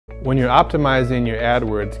When you're optimizing your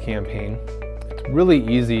AdWords campaign, it's really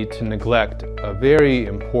easy to neglect a very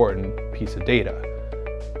important piece of data.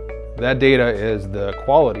 That data is the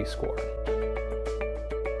quality score.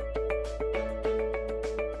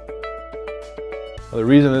 Well, the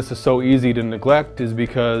reason this is so easy to neglect is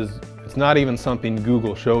because it's not even something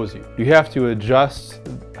Google shows you. You have to adjust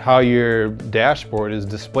how your dashboard is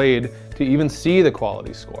displayed to even see the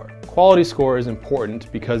quality score. Quality score is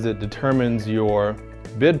important because it determines your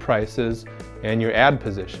bid prices and your ad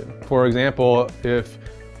position. For example, if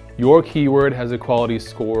your keyword has a quality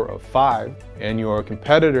score of 5 and your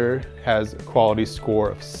competitor has a quality score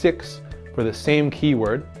of 6 for the same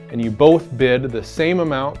keyword, and you both bid the same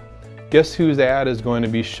amount, guess whose ad is going to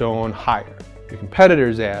be shown higher? Your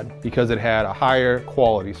competitor's ad, because it had a higher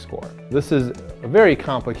quality score. This is a very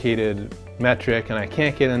complicated metric and I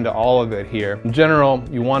can't get into all of it here. In general,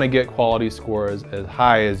 you want to get quality scores as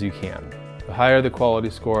high as you can. The higher the quality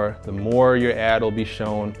score, the more your ad will be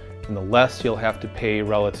shown and the less you'll have to pay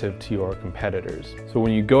relative to your competitors. So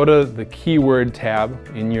when you go to the keyword tab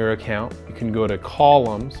in your account, you can go to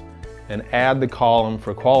columns and add the column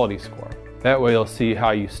for quality score. That way you'll see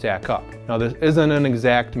how you stack up. Now this isn't an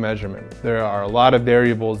exact measurement. There are a lot of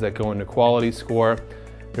variables that go into quality score.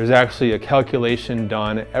 There's actually a calculation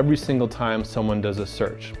done every single time someone does a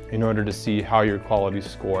search in order to see how your quality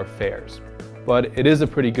score fares. But it is a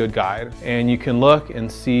pretty good guide, and you can look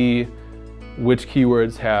and see which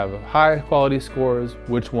keywords have high quality scores,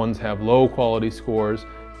 which ones have low quality scores,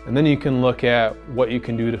 and then you can look at what you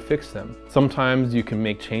can do to fix them. Sometimes you can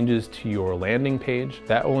make changes to your landing page.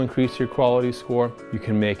 That will increase your quality score. You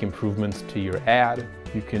can make improvements to your ad.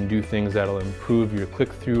 You can do things that will improve your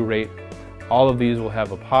click-through rate. All of these will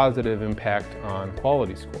have a positive impact on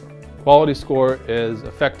quality score. Quality score is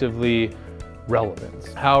effectively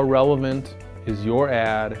relevance. How relevant is your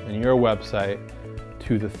ad and your website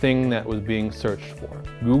to the thing that was being searched for?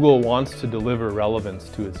 Google wants to deliver relevance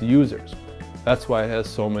to its users. That's why it has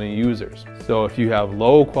so many users. So if you have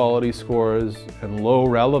low quality scores and low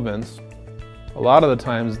relevance, a lot of the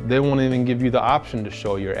times they won't even give you the option to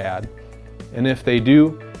show your ad. And if they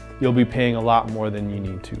do, you'll be paying a lot more than you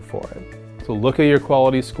need to for it. So look at your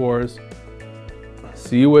quality scores,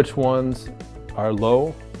 see which ones are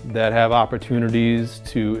low that have opportunities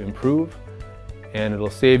to improve, and it'll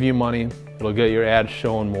save you money. It'll get your ad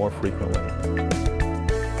shown more frequently.